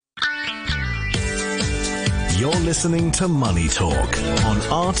You're listening to Money Talk on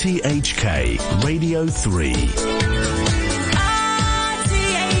RTHK Radio 3.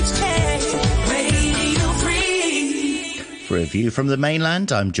 RTHK Radio 3. For a view from the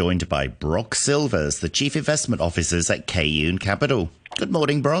mainland, I'm joined by Brock Silvers, the Chief Investment Officers at Kaiyuan Capital. Good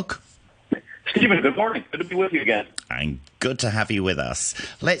morning, Brock. Stephen, good morning. Good to be with you again. And good to have you with us.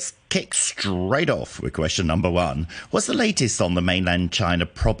 Let's kick straight off with question number one. What's the latest on the mainland China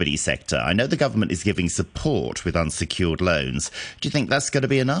property sector? I know the government is giving support with unsecured loans. Do you think that's going to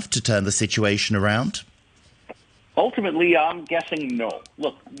be enough to turn the situation around? Ultimately, I'm guessing no.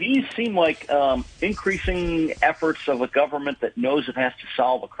 Look, these seem like increasing efforts of a government that knows it has to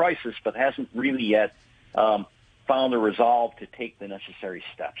solve a crisis but hasn't really yet found the resolve to take the necessary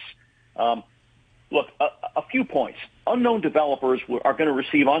steps. Look, a few points. Unknown developers are going to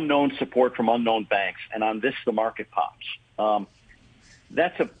receive unknown support from unknown banks, and on this, the market pops.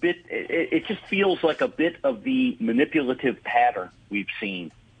 That's a bit, it just feels like a bit of the manipulative pattern we've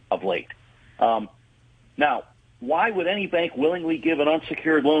seen of late. Now, why would any bank willingly give an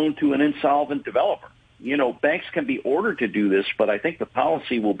unsecured loan to an insolvent developer? You know, banks can be ordered to do this, but I think the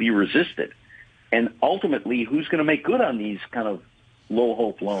policy will be resisted. And ultimately, who's going to make good on these kind of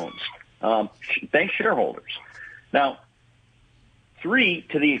low-hope loans? Bank shareholders. Now, three,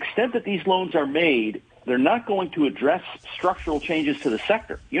 to the extent that these loans are made, they're not going to address structural changes to the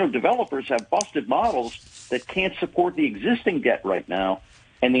sector. You know, developers have busted models that can't support the existing debt right now,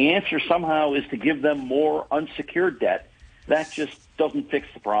 and the answer somehow is to give them more unsecured debt. That just doesn't fix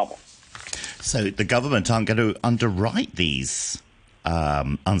the problem. So the government aren't going to underwrite these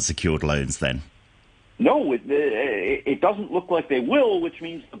unsecured loans then? No, it doesn't look like they will, which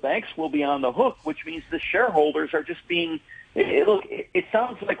means the banks will be on the hook, which means the shareholders are just being look, it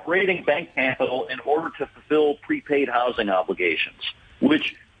sounds like raiding bank capital in order to fulfill prepaid housing obligations,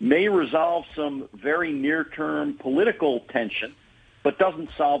 which may resolve some very near-term political tension, but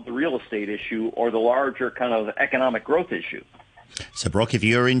doesn't solve the real estate issue or the larger kind of economic growth issue. So, Brock, if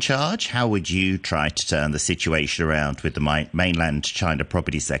you're in charge, how would you try to turn the situation around with the mainland China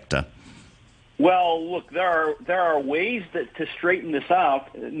property sector? Well, look, there are ways to straighten this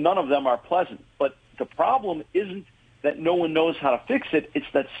out. None of them are pleasant. But the problem isn't that no one knows how to fix it. It's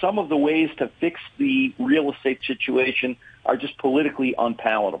that some of the ways to fix the real estate situation are just politically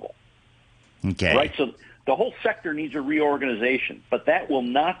unpalatable. Okay. Right? So the whole sector needs a reorganization. But that will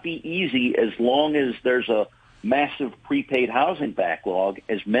not be easy as long as there's a massive prepaid housing backlog,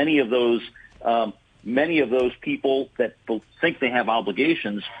 as many of those people that think they have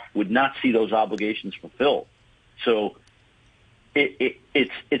obligations would not see those obligations fulfilled. So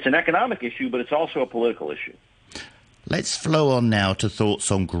it's an economic issue, but it's also a political issue. Let's flow on now to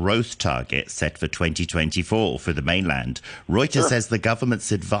thoughts on growth targets set for 2024 for the mainland. Reuters says the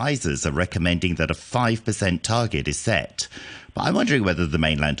government's advisors are recommending that a 5% target is set. But I'm wondering whether the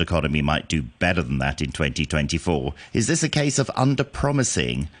mainland economy might do better than that in 2024. Is this a case of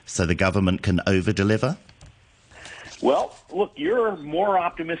under-promising so the government can over-deliver? Well, look, you're more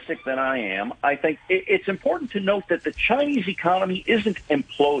optimistic than I am. I think it's important to note that the Chinese economy isn't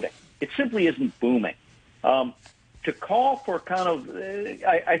imploding. It simply isn't booming. To call for kind of,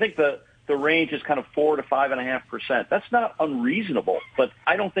 I think the range is kind of 4 to 5.5%. That's not unreasonable, but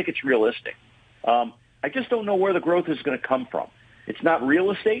I don't think it's realistic. I just don't know where the growth is going to come from. It's not real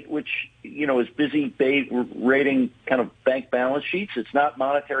estate, which, you know, is busy rating kind of bank balance sheets. It's not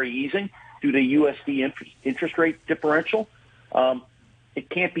monetary easing due to USD interest rate differential. It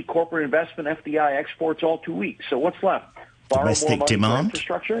can't be corporate investment, FDI exports, all too weak. So what's left? Borrow Domestic more money demand, for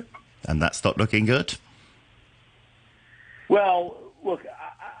infrastructure? And that's not looking good? Well, look,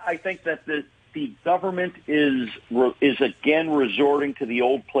 I think that the government is again resorting to the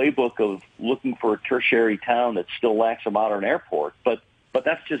old playbook of looking for a tertiary town that still lacks a modern airport, but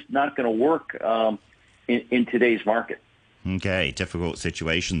that's just not going to work in today's market. Okay, difficult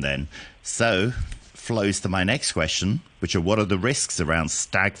situation then. So, flows to my next question, which are what are the risks around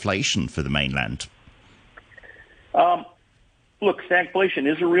stagflation for the mainland? Look,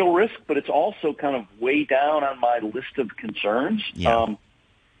 stagflation is a real risk, but it's also kind of way down on my list of concerns. Yeah.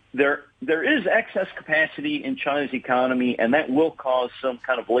 There is excess capacity in China's economy, and that will cause some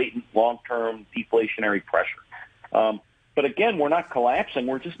kind of latent long-term deflationary pressure. But again, we're not collapsing.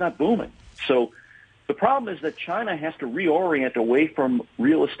 We're just not booming. So the problem is that China has to reorient away from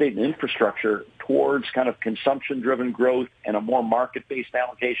real estate and infrastructure towards kind of consumption-driven growth and a more market-based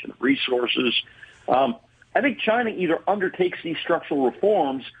allocation of resources. I think China either undertakes these structural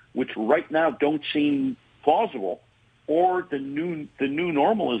reforms, which right now don't seem plausible, or the new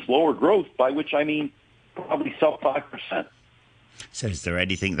normal is lower growth, by which I mean probably sub 5%. So is there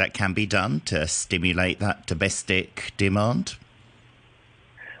anything that can be done to stimulate that domestic demand?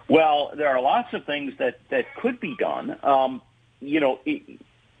 Well, there are lots of things that could be done.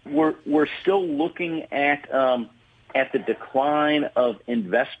 We're still looking at the decline of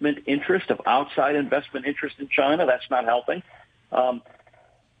investment interest, of outside investment interest in China. That's not helping.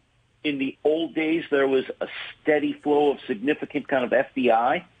 In the old days, there was a steady flow of significant kind of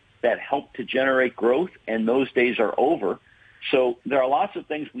FDI that helped to generate growth, and those days are over. So there are lots of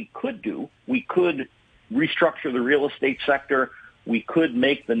things we could do. We could restructure the real estate sector. We could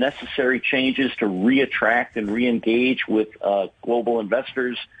make the necessary changes to reattract and reengage with global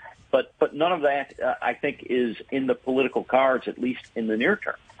investors. But none of that, I think, is in the political cards, at least in the near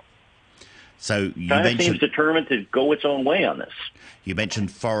term. So China seems determined to go its own way on this. You mentioned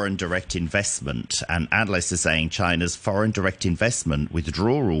foreign direct investment, and analysts are saying China's foreign direct investment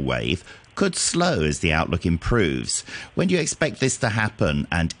withdrawal wave could slow as the outlook improves. When do you expect this to happen,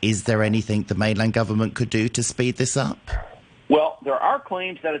 and is there anything the mainland government could do to speed this up? Well, there are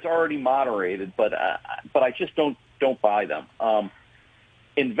claims that it's already moderated, but I just don't buy them.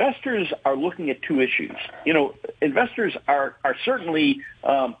 Investors are looking at two issues. Investors are certainly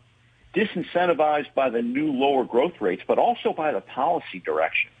disincentivized by the new lower growth rates, but also by the policy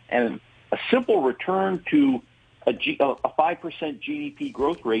direction. And a simple return to a 5% GDP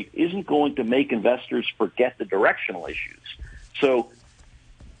growth rate isn't going to make investors forget the directional issues. So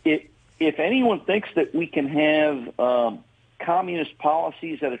if anyone thinks that we can have communist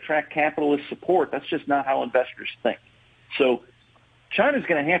policies that attract capitalist support, that's just not how investors think. So China's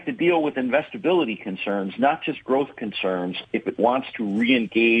going to have to deal with investability concerns, not just growth concerns, if it wants to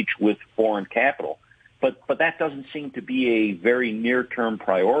reengage with foreign capital. But that doesn't seem to be a very near-term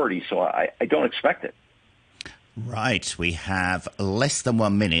priority, so I don't expect it. Right, we have less than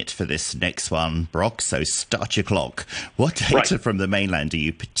 1 minute for this next one, Brock, so start your clock. What data from the mainland are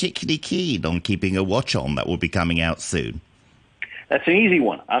you particularly keen on keeping a watch on that will be coming out soon? That's an easy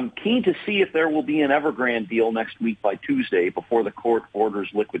one. I'm keen to see if there will be an Evergrande deal next week by Tuesday before the court orders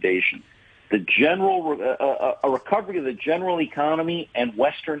liquidation. The a recovery of the general economy and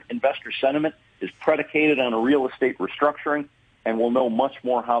Western investor sentiment is predicated on a real estate restructuring, and we'll know much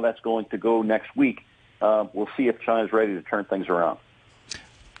more how that's going to go next week. We'll see if China's ready to turn things around.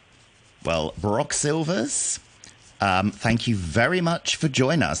 Well, Brock Silvers, thank you very much for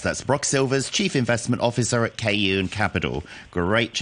joining us. That's Brock Silvers, Chief Investment Officer at Kaiyuan Capital. Great